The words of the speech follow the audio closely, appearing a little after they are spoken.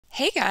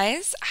Hey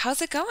guys, how's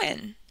it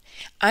going?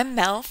 I'm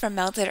Mel from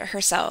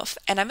MelDidItHerself,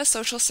 and I'm a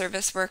social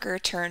service worker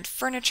turned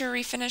furniture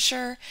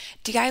refinisher,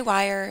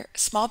 DIYer,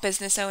 small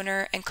business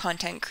owner, and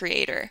content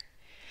creator.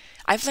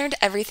 I've learned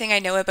everything I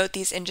know about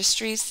these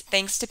industries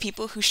thanks to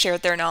people who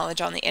shared their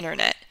knowledge on the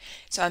internet.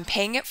 So I'm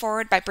paying it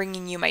forward by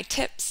bringing you my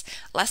tips,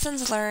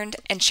 lessons learned,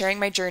 and sharing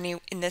my journey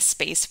in this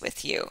space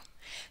with you.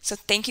 So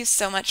thank you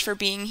so much for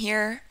being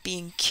here,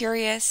 being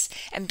curious,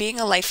 and being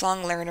a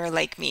lifelong learner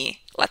like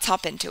me. Let's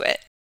hop into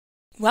it.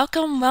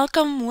 Welcome,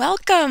 welcome,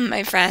 welcome,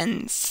 my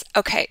friends.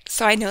 Okay,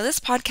 so I know this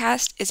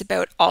podcast is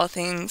about all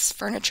things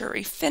furniture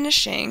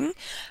refinishing,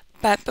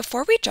 but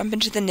before we jump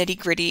into the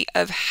nitty-gritty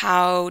of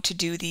how to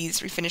do these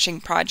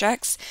refinishing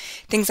projects,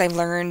 things I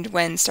learned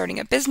when starting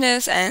a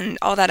business and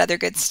all that other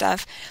good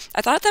stuff,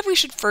 I thought that we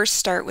should first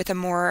start with a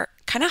more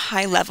kind of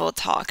high-level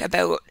talk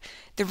about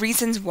the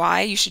reasons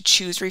why you should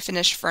choose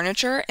refinished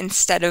furniture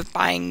instead of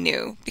buying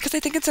new, because I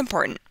think it's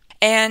important.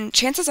 And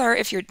chances are,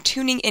 if you're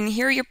tuning in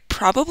here, you're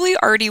probably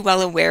already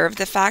well aware of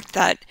the fact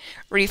that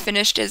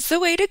refinished is the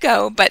way to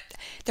go, but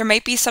there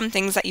might be some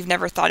things that you've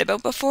never thought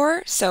about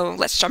before, so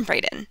let's jump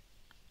right in.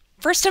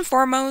 First and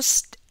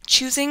foremost,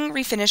 choosing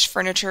refinished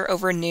furniture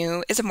over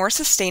new is a more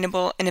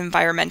sustainable and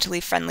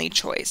environmentally friendly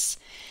choice.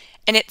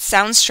 And it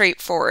sounds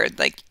straightforward,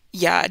 like,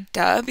 yeah,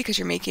 duh, because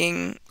you're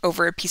making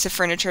over a piece of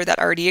furniture that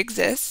already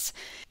exists.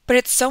 But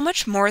it's so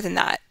much more than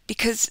that,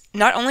 because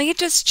not only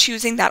does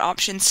choosing that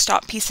option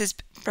stop pieces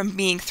from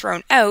being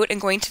thrown out and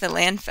going to the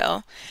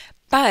landfill,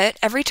 but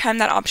every time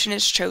that option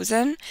is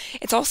chosen,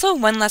 it's also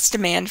one less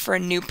demand for a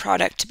new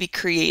product to be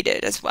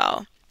created as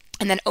well.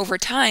 And then over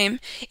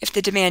time, if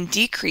the demand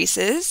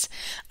decreases,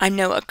 I'm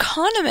no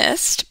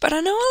economist, but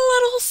I know a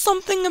little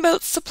something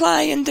about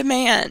supply and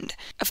demand.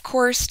 Of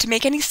course, to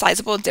make any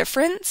sizable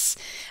difference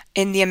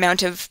in the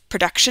amount of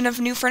production of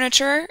new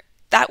furniture,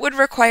 that would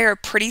require a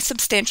pretty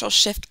substantial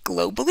shift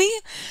globally,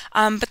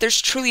 but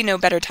there's truly no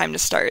better time to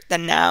start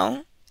than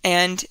now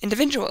and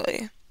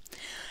individually.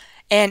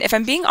 And if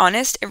I'm being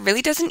honest, it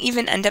really doesn't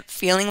even end up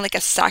feeling like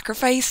a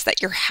sacrifice that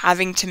you're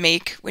having to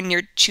make when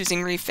you're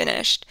choosing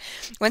refinished.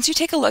 Once you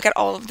take a look at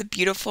all of the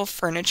beautiful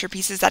furniture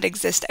pieces that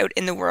exist out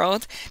in the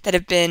world that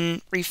have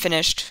been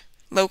refinished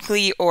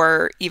locally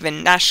or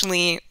even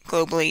nationally,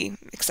 globally,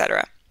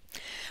 etc.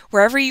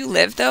 Wherever you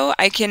live, though,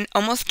 I can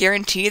almost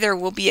guarantee there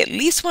will be at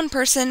least one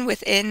person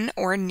within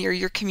or near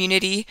your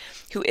community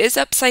who is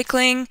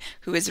upcycling,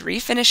 who is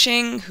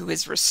refinishing, who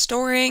is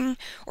restoring,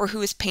 or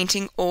who is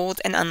painting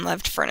old and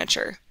unloved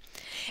furniture.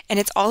 And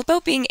it's all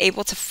about being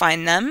able to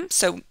find them,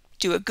 so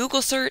do a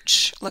Google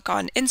search, look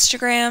on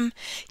Instagram,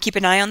 keep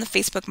an eye on the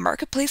Facebook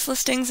Marketplace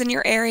listings in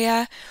your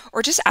area,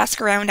 or just ask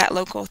around at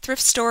local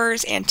thrift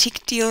stores,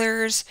 antique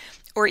dealers,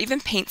 or even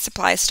paint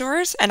supply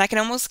stores, and I can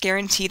almost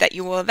guarantee that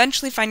you will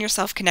eventually find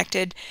yourself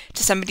connected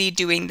to somebody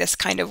doing this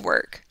kind of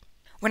work.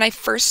 When I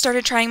first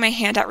started trying my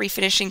hand at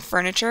refinishing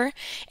furniture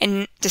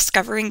and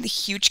discovering the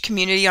huge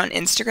community on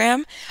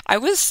Instagram, I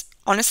was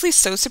honestly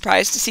so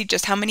surprised to see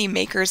just how many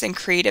makers and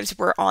creatives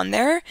were on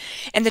there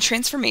and the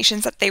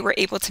transformations that they were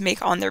able to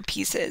make on their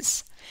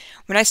pieces.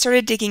 When I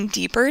started digging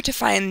deeper to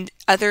find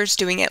others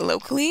doing it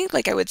locally,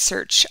 like I would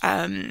search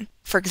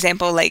for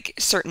example, like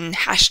certain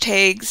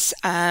hashtags,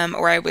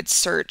 or I would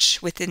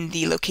search within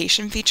the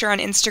location feature on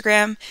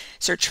Instagram,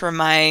 search for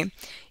my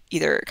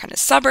either kind of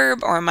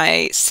suburb or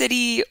my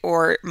city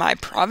or my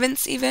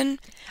province even.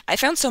 I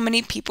found so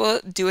many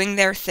people doing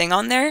their thing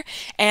on there,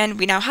 and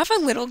we now have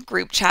a little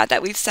group chat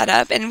that we've set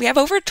up, and we have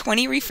over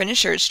 20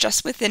 refinishers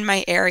just within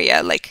my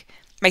area, like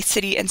my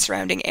city and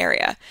surrounding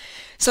area.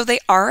 So they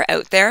are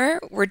out there.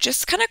 We're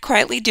just kind of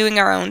quietly doing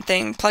our own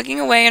thing, plugging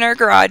away in our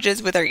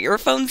garages with our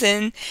earphones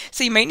in.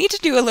 So you might need to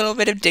do a little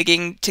bit of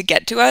digging to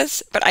get to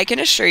us, but I can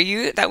assure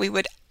you that we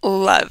would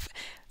love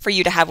for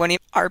you to have one of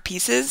our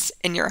pieces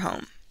in your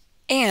home.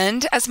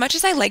 And as much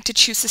as I like to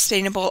choose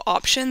sustainable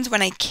options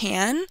when I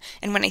can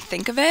and when I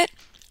think of it,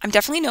 I'm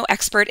definitely no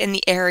expert in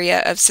the area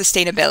of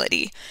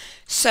sustainability.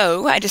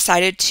 So I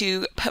decided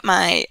to put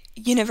my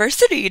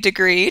university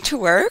degree to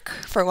work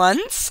for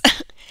once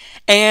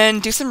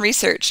and do some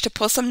research to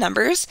pull some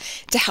numbers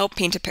to help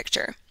paint a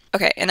picture.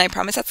 Okay, and I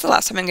promise that's the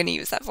last time I'm going to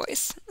use that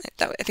voice.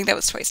 I think that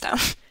was twice now.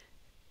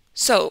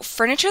 So,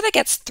 furniture that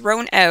gets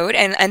thrown out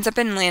and ends up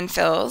in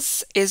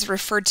landfills is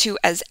referred to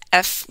as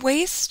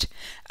F-waste,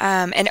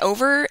 and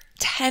over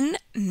 10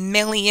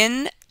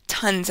 million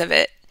tons of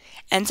it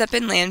ends up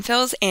in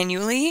landfills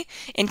annually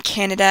in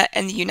Canada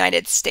and the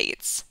United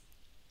States.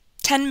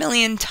 10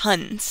 million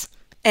tons.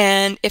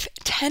 And if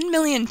 10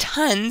 million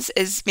tons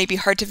is maybe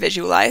hard to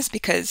visualize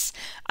because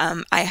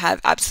I have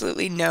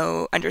absolutely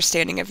no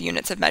understanding of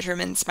units of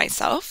measurements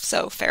myself,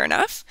 so fair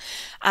enough.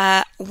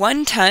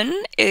 1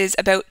 ton is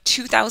about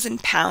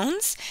 2,000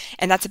 pounds,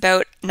 and that's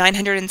about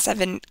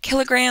 907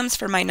 kilograms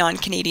for my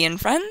non-Canadian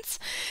friends,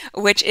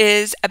 which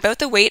is about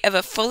the weight of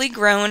a fully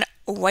grown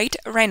white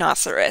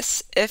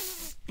rhinoceros,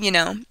 if,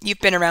 you've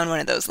been around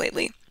one of those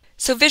lately.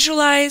 So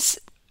visualize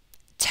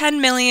 10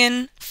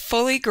 million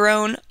fully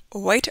grown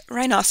white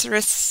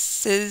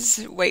rhinoceroses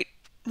in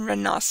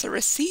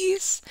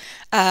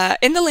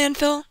the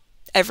landfill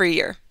every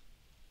year.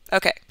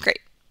 Okay, great.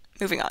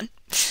 Moving on.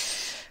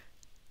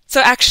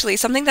 So actually,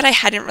 something that I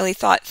hadn't really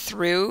thought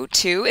through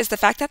too is the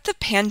fact that the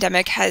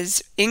pandemic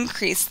has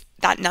increased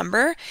that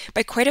number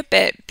by quite a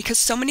bit because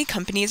so many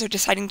companies are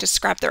deciding to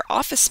scrap their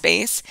office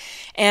space,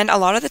 and a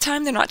lot of the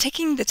time they're not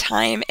taking the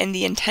time and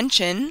the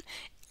intention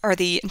or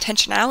the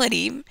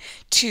intentionality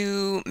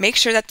to make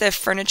sure that the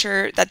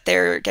furniture that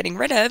they're getting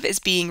rid of is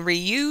being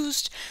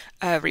reused,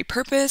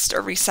 repurposed,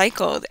 or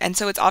recycled. And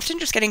so it's often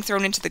just getting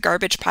thrown into the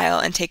garbage pile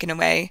and taken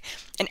away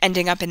and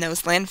ending up in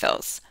those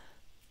landfills.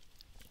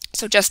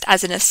 So just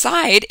as an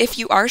aside, if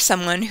you are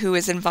someone who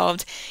is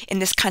involved in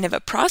this kind of a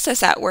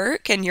process at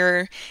work and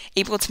you're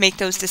able to make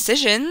those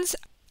decisions,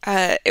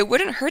 it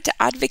wouldn't hurt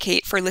to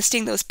advocate for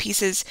listing those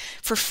pieces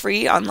for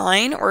free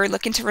online or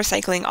look into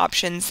recycling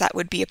options that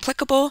would be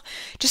applicable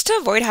just to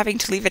avoid having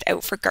to leave it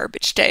out for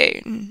garbage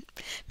day and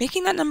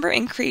making that number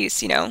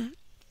increase.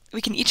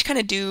 We can each kind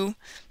of do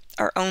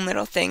our own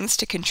little things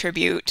to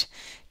contribute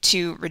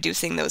to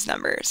reducing those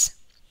numbers.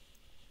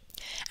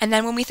 And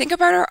then when we think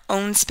about our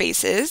own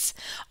spaces,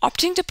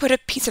 opting to put a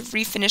piece of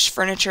refinished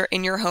furniture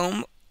in your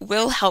home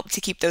will help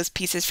to keep those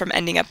pieces from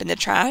ending up in the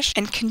trash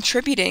and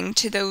contributing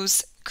to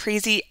those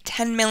crazy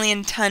 10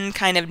 million ton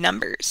kind of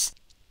numbers.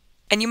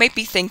 And you might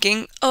be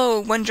thinking,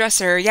 oh, one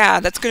dresser, yeah,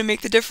 that's going to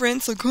make the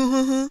difference. Like,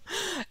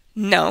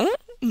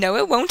 No,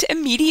 it won't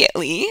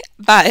immediately,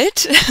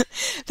 but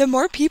the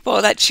more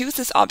people that choose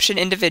this option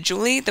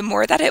individually, the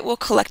more that it will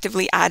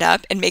collectively add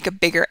up and make a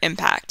bigger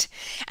impact.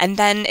 And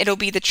then it'll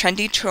be the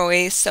trendy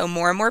choice, so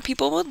more and more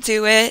people will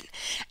do it.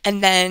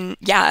 And then,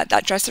 yeah,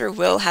 that dresser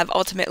will have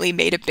ultimately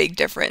made a big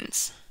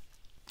difference.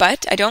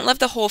 But I don't love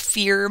the whole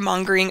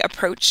fear-mongering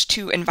approach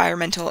to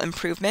environmental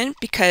improvement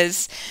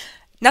because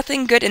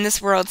nothing good in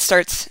this world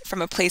starts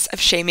from a place of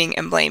shaming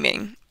and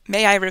blaming.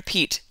 May I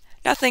repeat,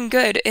 nothing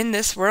good in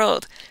this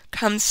world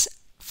comes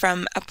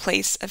from a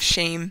place of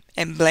shame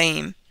and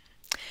blame.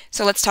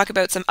 So let's talk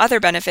about some other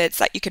benefits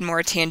that you can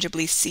more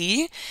tangibly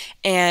see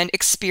and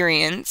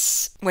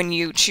experience when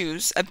you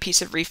choose a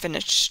piece of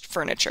refinished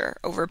furniture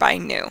over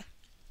buying new.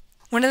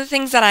 One of the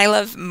things that I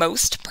love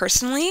most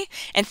personally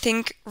and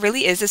think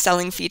really is a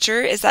selling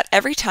feature is that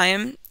every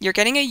time you're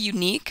getting a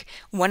unique,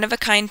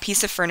 one-of-a-kind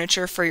piece of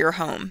furniture for your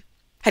home.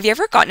 Have you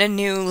ever gotten a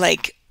new,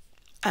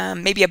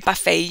 maybe a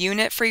buffet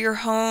unit for your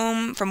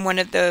home from one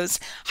of those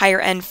higher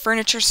end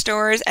furniture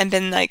stores and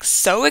been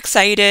so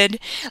excited,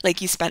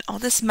 you spent all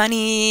this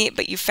money,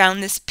 but you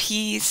found this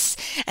piece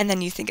and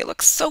then you think it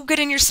looks so good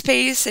in your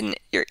space and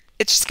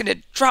it's just going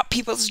to drop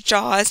people's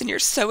jaws and you're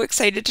so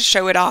excited to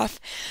show it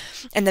off.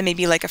 And then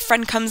maybe a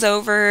friend comes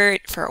over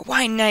for a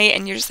wine night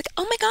and you're just like,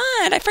 oh my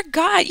God, I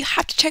forgot. You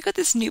have to check out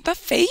this new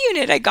buffet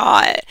unit I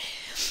got.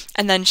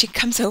 And then she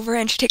comes over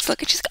and she takes a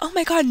look and she's like, oh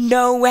my God,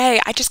 no way.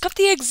 I just got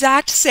the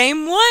exact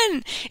same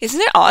one.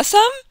 Isn't it awesome?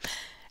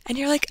 And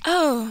you're like,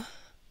 oh,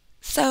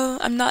 so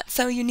I'm not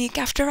so unique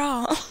after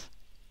all.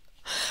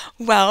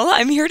 Well,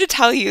 I'm here to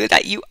tell you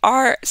that you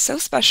are so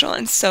special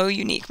and so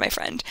unique, my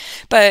friend.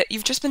 But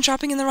you've just been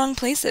shopping in the wrong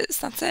places.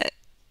 That's it.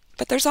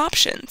 But there's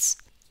options.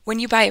 When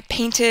you buy a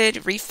painted,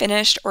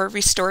 refinished, or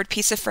restored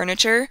piece of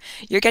furniture,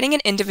 you're getting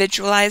an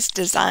individualized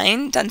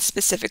design done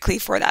specifically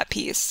for that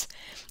piece.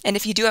 And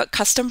if you do a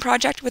custom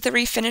project with a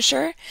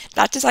refinisher,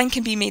 that design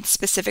can be made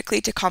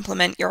specifically to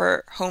complement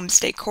your home's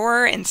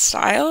decor and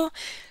style.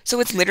 So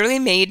it's literally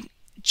made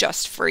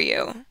just for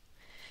you.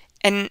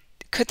 And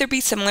could there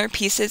be similar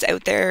pieces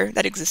out there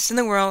that exist in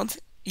the world?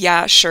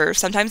 Yeah, sure.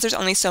 Sometimes there's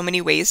only so many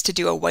ways to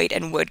do a white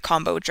and wood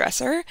combo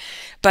dresser,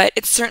 but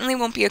it certainly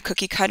won't be a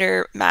cookie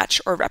cutter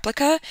match or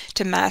replica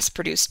to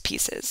mass-produced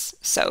pieces.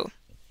 So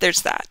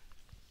there's that.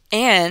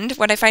 And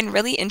what I find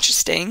really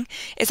interesting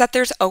is that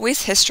there's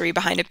always history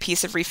behind a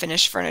piece of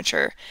refinished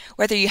furniture,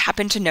 whether you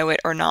happen to know it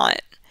or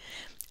not.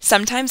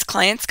 Sometimes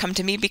clients come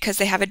to me because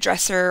they have a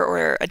dresser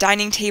or a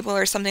dining table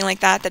or something like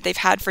that they've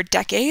had for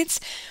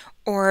decades,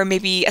 or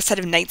maybe a set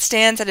of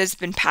nightstands that has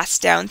been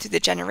passed down through the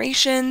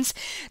generations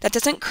that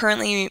doesn't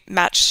currently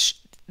match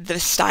the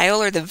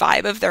style or the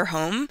vibe of their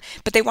home,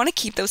 but they want to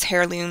keep those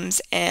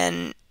heirlooms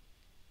and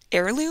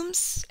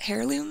heirlooms.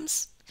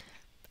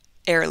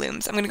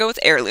 I'm going to go with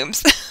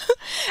heirlooms.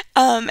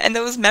 And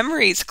those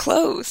memories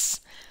close.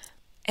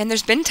 And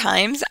there's been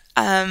times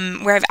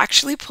where I've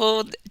actually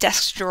pulled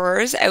desk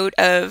drawers out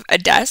of a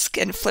desk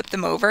and flipped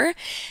them over,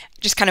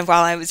 just kind of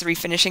while I was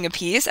refinishing a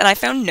piece. And I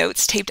found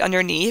notes taped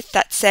underneath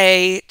that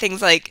say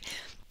things like,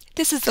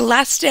 this is the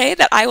last day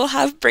that I will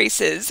have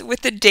braces,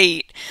 with the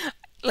date,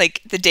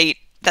 the date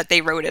that they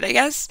wrote it, I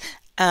guess.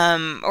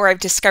 Or I've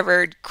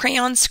discovered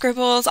crayon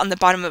scribbles on the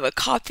bottom of a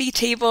coffee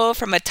table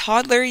from a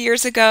toddler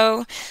years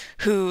ago,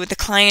 who the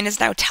client is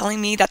now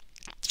telling me that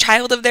the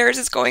child of theirs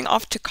is going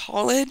off to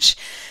college.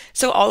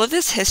 So all of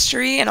this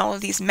history and all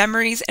of these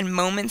memories and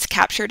moments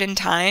captured in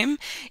time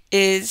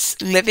is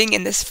living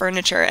in this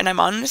furniture. And I'm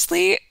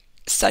honestly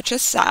such a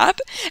sap,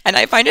 and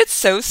I find it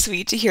so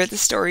sweet to hear the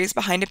stories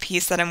behind a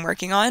piece that I'm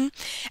working on.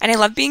 And I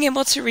love being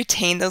able to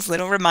retain those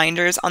little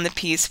reminders on the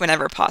piece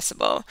whenever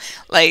possible.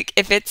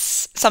 If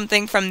it's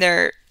something from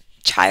their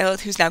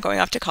child who's now going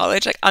off to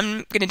college, like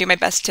I'm going to do my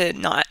best to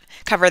not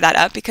cover that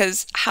up,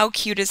 because how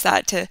cute is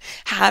that to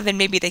have, and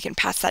maybe they can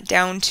pass that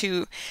down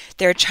to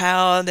their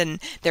child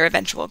and their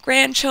eventual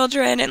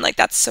grandchildren, and like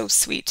that's so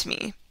sweet to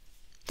me.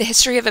 The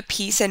history of a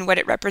piece and what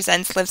it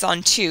represents lives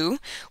on too,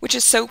 which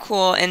is so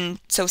cool and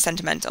so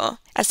sentimental.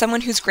 As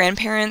someone whose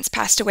grandparents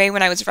passed away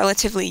when I was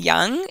relatively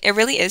young, it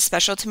really is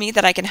special to me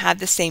that I can have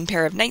the same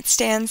pair of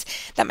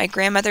nightstands that my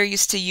grandmother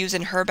used to use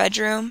in her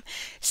bedroom,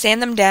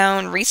 sand them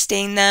down,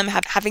 restain them,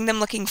 having them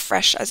looking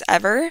fresh as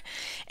ever,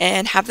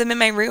 and have them in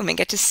my room and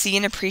get to see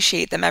and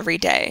appreciate them every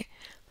day.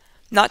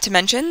 Not to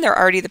mention, they're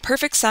already the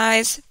perfect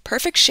size,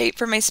 perfect shape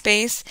for my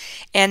space,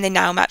 and they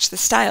now match the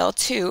style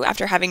too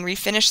after having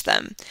refinished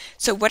them.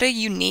 So what a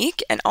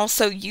unique and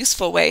also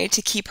useful way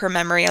to keep her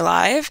memory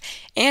alive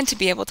and to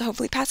be able to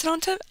hopefully pass it on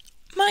to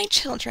my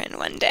children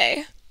one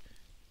day.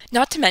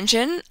 Not to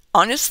mention,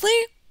 honestly,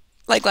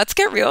 like let's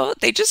get real,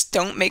 they just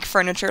don't make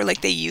furniture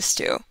like they used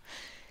to.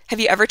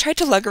 Have you ever tried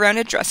to lug around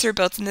a dresser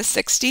built in the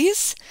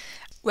 60s?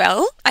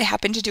 Well, I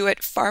happen to do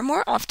it far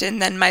more often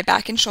than my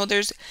back and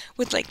shoulders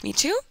would like me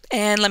to,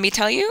 and let me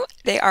tell you,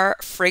 they are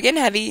friggin'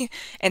 heavy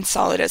and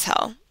solid as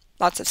hell.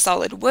 Lots of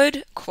solid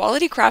wood,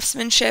 quality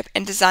craftsmanship,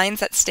 and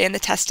designs that stand the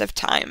test of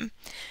time.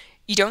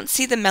 You don't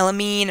see the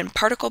melamine and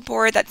particle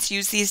board that's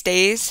used these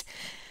days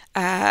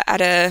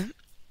at a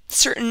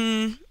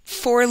certain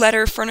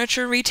four-letter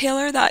furniture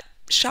retailer that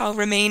shall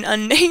remain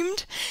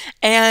unnamed.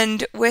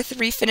 And with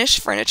refinished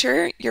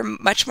furniture, you're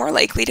much more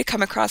likely to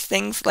come across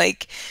things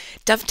like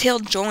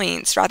dovetailed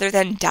joints rather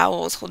than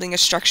dowels holding a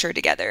structure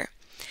together.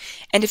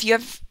 And if you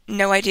have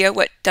no idea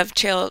what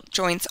dovetail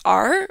joints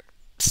are,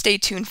 stay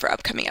tuned for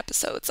upcoming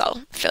episodes.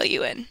 I'll fill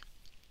you in.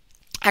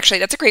 Actually,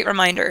 that's a great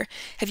reminder.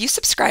 Have you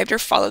subscribed or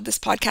followed this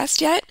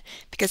podcast yet?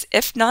 Because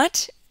if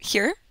not,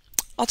 here,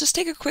 I'll just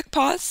take a quick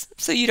pause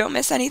so you don't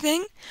miss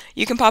anything.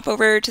 You can pop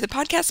over to the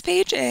podcast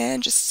page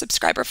and just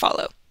subscribe or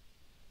follow.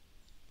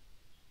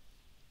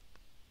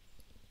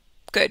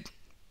 Good.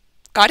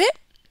 Got it?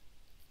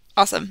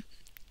 Awesome.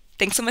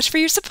 Thanks so much for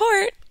your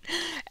support.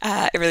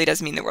 It really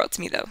does mean the world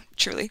to me, though,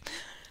 truly.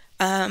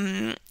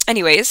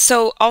 Anyways,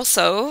 so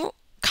also,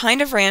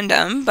 kind of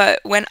random, but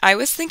when I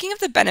was thinking of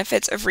the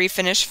benefits of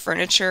refinished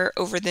furniture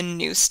over the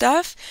new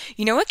stuff,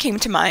 you know what came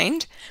to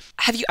mind?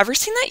 Have you ever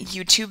seen that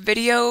YouTube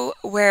video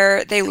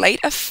where they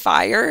light a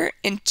fire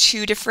in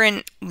two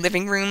different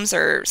living rooms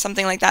or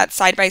something like that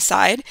side by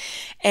side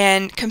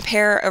and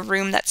compare a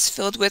room that's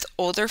filled with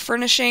older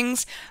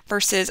furnishings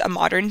versus a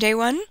modern day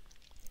one?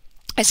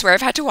 I swear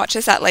I've had to watch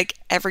this at like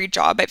every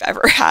job I've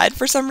ever had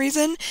for some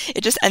reason.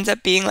 It just ends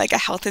up being like a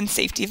health and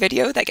safety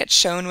video that gets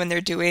shown when they're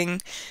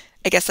doing,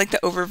 I guess, like the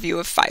overview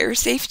of fire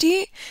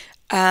safety.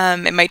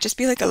 It might just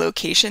be like a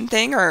location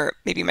thing, or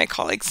maybe my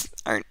colleagues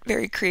aren't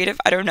very creative.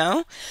 I don't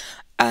know.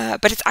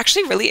 But it's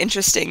actually really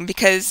interesting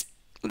because,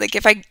 like,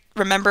 if I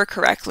remember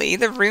correctly,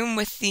 the room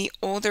with the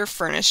older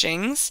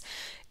furnishings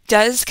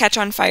does catch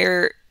on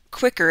fire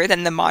quicker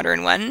than the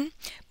modern one.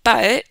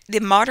 But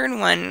the modern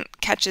one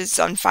catches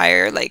on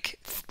fire like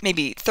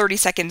maybe 30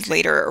 seconds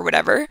later or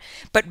whatever,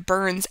 but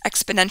burns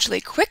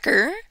exponentially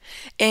quicker.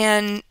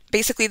 And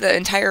basically the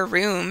entire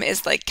room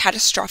is like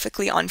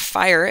catastrophically on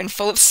fire and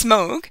full of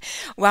smoke,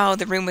 while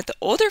the room with the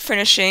older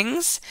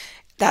furnishings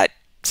that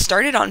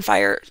started on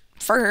fire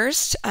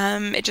first,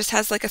 it just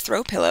has like a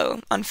throw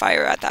pillow on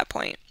fire at that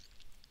point.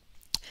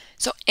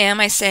 So am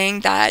I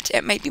saying that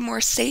it might be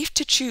more safe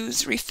to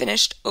choose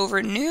refinished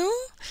over new?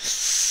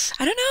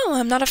 I don't know.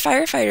 I'm not a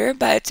firefighter,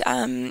 but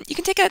you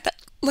can take a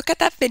look at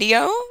that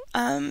video,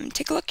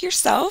 take a look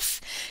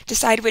yourself,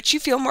 decide which you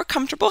feel more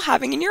comfortable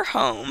having in your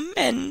home,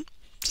 and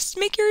just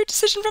make your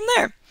decision from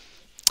there.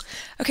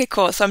 Okay,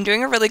 cool. So I'm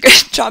doing a really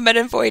good job at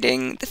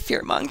avoiding the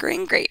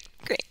fear-mongering. Great.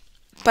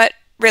 But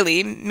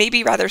really,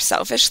 maybe rather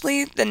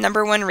selfishly, the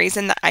number one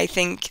reason that I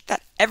think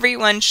that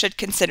everyone should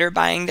consider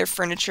buying their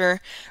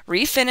furniture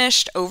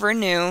refinished over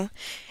new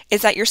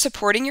is that you're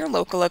supporting your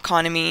local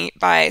economy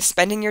by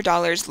spending your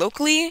dollars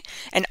locally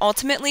and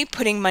ultimately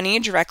putting money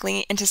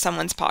directly into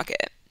someone's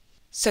pocket.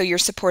 So you're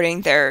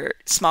supporting their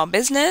small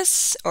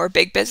business or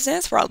big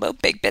business. We're all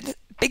about big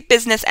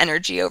business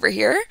energy over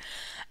here.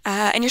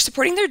 And you're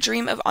supporting their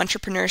dream of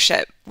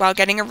entrepreneurship while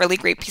getting a really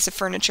great piece of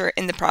furniture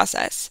in the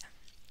process.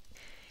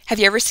 Have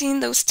you ever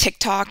seen those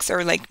TikToks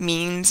or like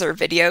memes or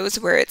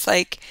videos where it's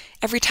like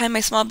every time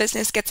my small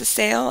business gets a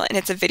sale and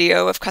it's a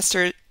video of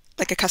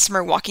a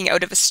customer walking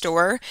out of a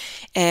store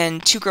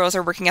and two girls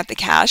are working at the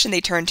cash and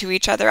they turn to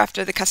each other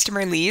after the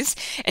customer leaves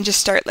and just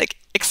start like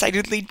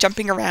excitedly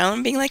jumping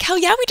around being like, hell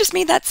yeah, we just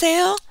made that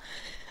sale.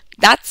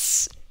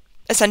 That's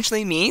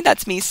essentially me.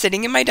 That's me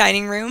sitting in my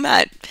dining room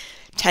at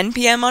 10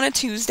 p.m. on a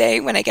Tuesday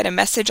when I get a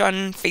message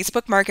on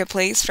Facebook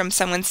Marketplace from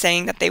someone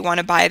saying that they want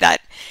to buy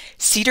that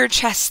cedar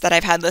chest that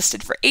I've had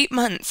listed for 8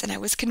 months and I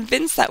was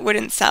convinced that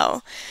wouldn't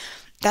sell.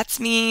 That's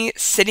me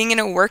sitting in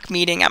a work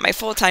meeting at my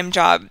full-time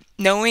job,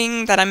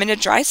 knowing that I'm in a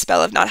dry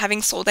spell of not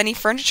having sold any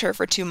furniture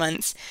for 2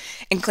 months,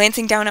 and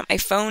glancing down at my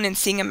phone and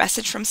seeing a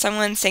message from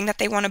someone saying that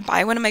they want to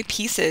buy one of my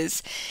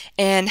pieces,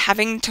 and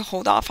having to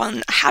hold off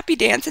on a happy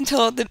dance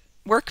until the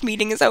work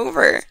meeting is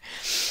over.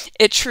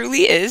 It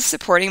truly is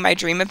supporting my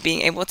dream of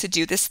being able to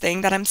do this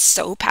thing that I'm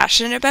so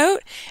passionate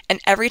about. And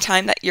every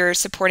time that you're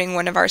supporting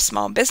one of our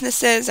small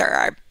businesses or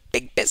our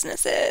big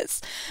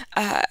businesses,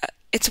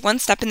 it's one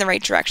step in the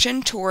right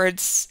direction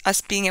towards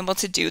us being able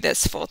to do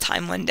this full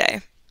time one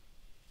day.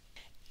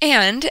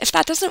 And if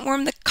that doesn't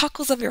warm the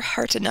cockles of your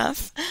heart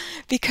enough,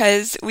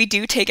 because we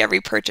do take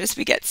every purchase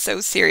we get so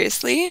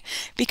seriously,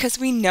 because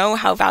we know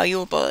how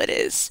valuable it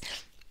is,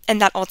 and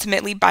that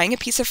ultimately buying a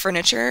piece of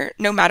furniture,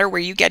 no matter where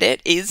you get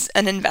it, is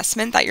an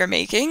investment that you're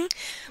making.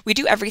 We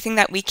do everything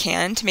that we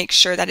can to make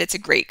sure that it's a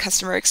great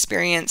customer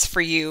experience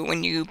for you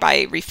when you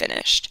buy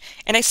Refinished.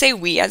 And I say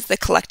we as the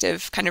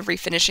collective kind of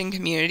refinishing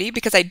community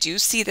because I do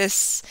see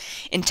this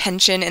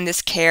intention and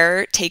this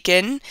care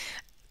taken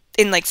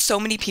in like so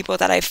many people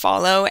that I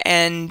follow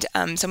and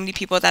so many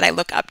people that I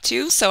look up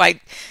to. So I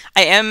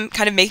am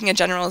kind of making a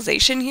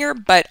generalization here,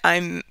 but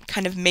I'm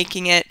kind of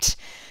making it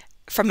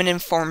from an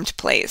informed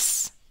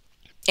place,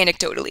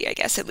 anecdotally, I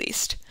guess, at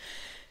least.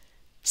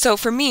 So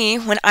for me,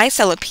 when I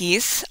sell a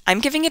piece,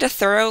 I'm giving it a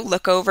thorough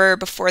look over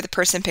before the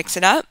person picks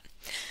it up.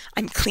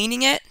 I'm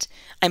cleaning it.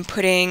 I'm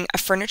putting a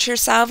furniture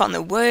salve on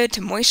the wood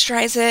to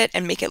moisturize it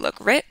and make it look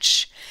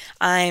rich.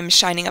 I'm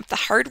shining up the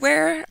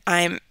hardware.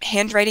 I'm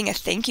handwriting a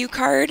thank you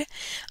card.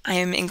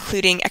 I'm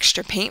including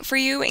extra paint for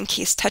you in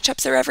case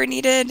touch-ups are ever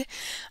needed.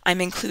 I'm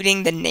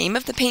including the name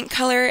of the paint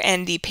color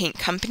and the paint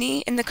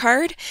company in the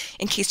card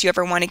in case you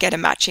ever want to get a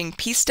matching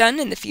piece done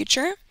in the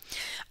future.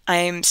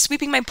 I'm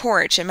sweeping my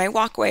porch and my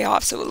walkway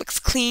off so it looks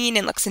clean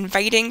and looks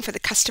inviting for the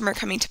customer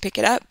coming to pick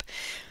it up.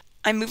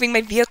 I'm moving my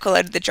vehicle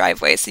out of the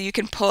driveway so you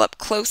can pull up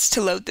close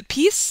to load the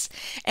piece.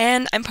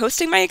 And I'm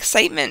posting my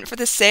excitement for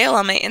the sale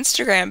on my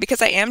Instagram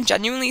because I am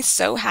genuinely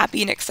so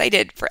happy and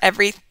excited for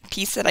every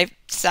piece that I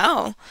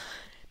sell.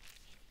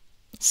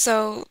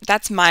 So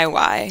that's my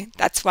why.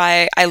 That's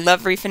why I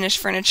love refinished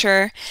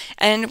furniture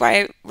and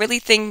why I really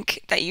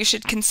think that you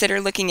should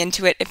consider looking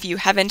into it if you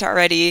haven't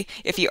already.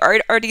 If you are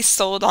already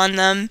sold on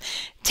them,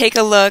 take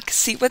a look,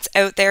 see what's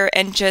out there,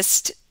 and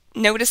just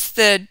notice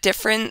the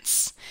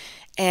difference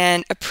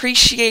and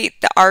appreciate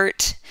the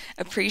art,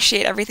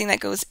 appreciate everything that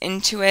goes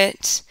into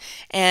it.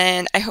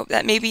 And I hope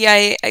that maybe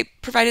I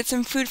provided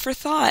some food for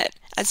thought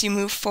as you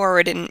move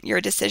forward in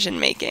your decision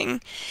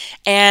making.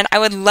 And I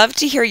would love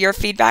to hear your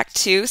feedback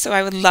too. So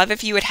I would love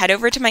if you would head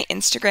over to my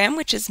Instagram,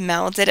 which is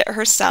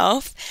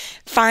MelDidItHerself,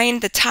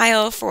 find the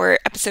tile for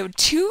episode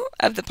 2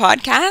 of the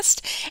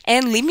podcast,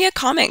 and leave me a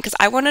comment because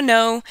I want to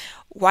know,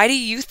 why do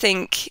you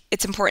think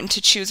it's important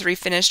to choose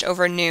refinished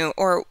over new?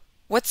 Or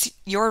what's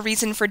your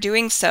reason for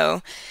doing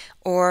so?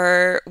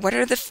 Or what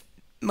are the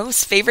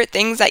most favorite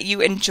things that you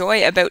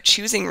enjoy about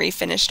choosing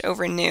refinished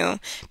over new?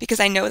 Because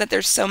I know that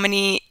there's so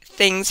many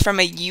things from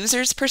a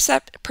user's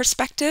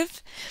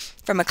perspective,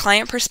 from a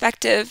client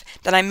perspective,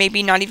 that I'm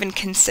maybe not even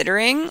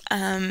considering.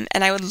 And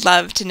I would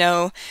love to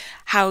know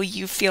how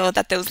you feel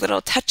that those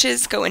little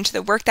touches go into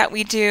the work that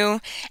we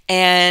do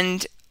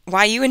and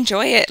why you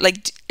enjoy it.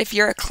 Like, if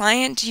you're a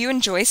client, do you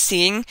enjoy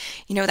seeing,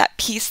 that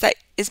piece that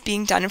is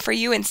being done for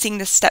you and seeing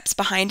the steps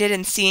behind it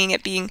and seeing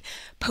it being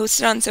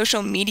posted on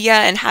social media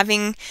and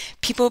having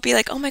people be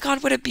like, oh my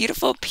God, what a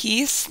beautiful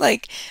piece.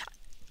 Like,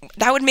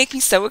 that would make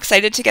me so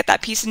excited to get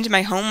that piece into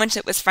my home once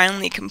it was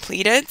finally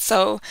completed.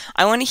 So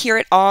I want to hear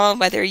it all,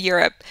 whether you're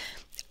a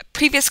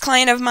previous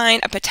client of mine,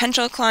 a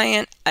potential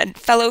client, a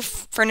fellow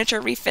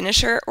furniture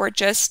refinisher, or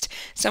just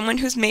someone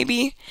who's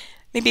maybe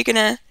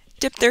gonna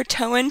dip their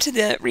toe into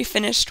the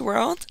refinished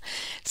world.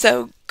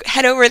 So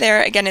head over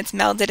there. Again, it's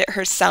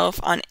MelDidItHerself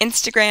on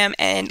Instagram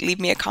and leave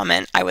me a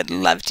comment. I would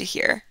love to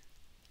hear.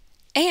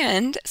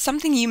 And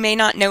something you may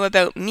not know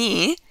about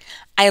me,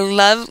 I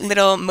love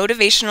little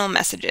motivational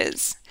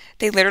messages.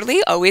 They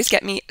literally always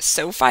get me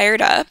so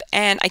fired up,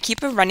 and I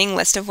keep a running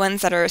list of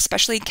ones that are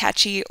especially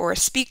catchy or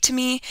speak to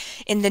me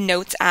in the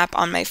Notes app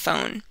on my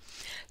phone.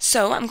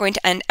 So I'm going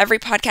to end every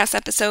podcast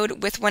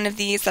episode with one of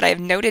these that I've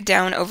noted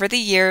down over the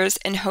years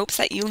in hopes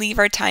that you leave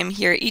our time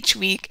here each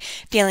week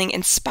feeling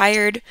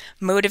inspired,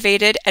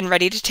 motivated, and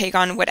ready to take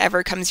on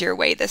whatever comes your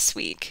way this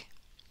week.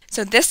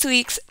 So this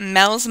week's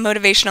Mel's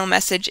motivational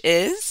message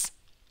is,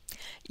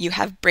 you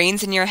have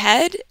brains in your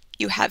head,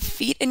 you have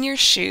feet in your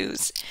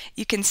shoes.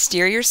 You can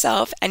steer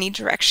yourself any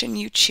direction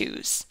you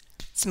choose.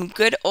 Some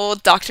good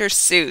old Dr.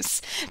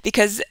 Seuss,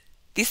 because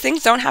these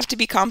things don't have to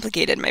be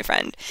complicated, my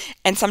friend.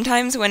 And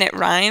sometimes when it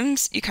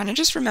rhymes, you kind of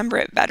just remember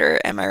it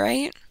better, am I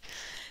right?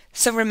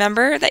 So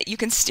remember that you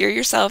can steer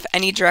yourself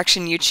any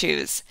direction you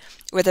choose,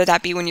 whether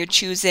that be when you're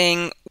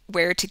choosing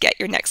where to get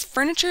your next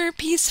furniture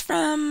piece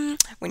from,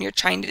 when you're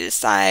trying to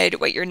decide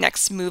what your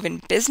next move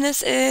in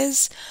business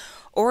is,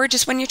 or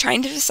just when you're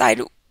trying to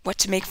decide what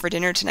to make for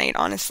dinner tonight,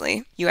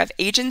 honestly. You have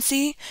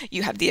agency,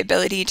 you have the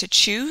ability to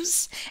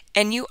choose,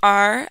 and you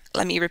are,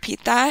 let me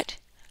repeat that,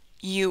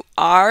 you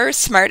are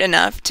smart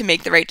enough to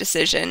make the right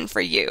decision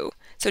for you.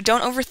 So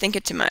don't overthink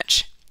it too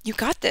much. You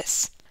got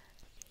this.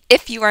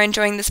 If you are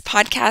enjoying this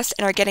podcast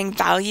and are getting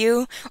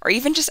value or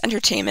even just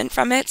entertainment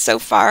from it so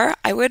far,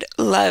 I would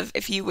love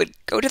if you would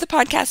go to the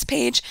podcast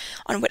page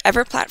on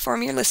whatever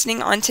platform you're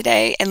listening on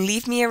today and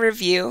leave me a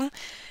review,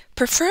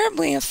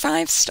 preferably a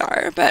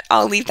 5-star, but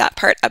I'll leave that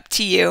part up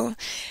to you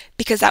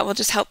because that will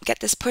just help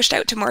get this pushed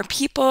out to more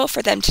people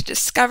for them to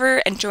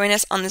discover and join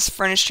us on this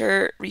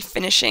furniture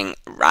refinishing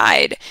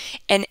ride.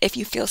 And if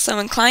you feel so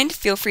inclined,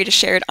 feel free to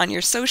share it on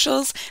your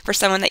socials for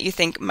someone that you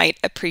think might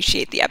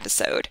appreciate the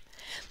episode.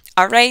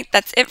 All right,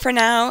 that's it for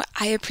now.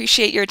 I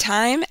appreciate your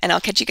time, and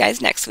I'll catch you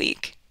guys next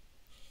week.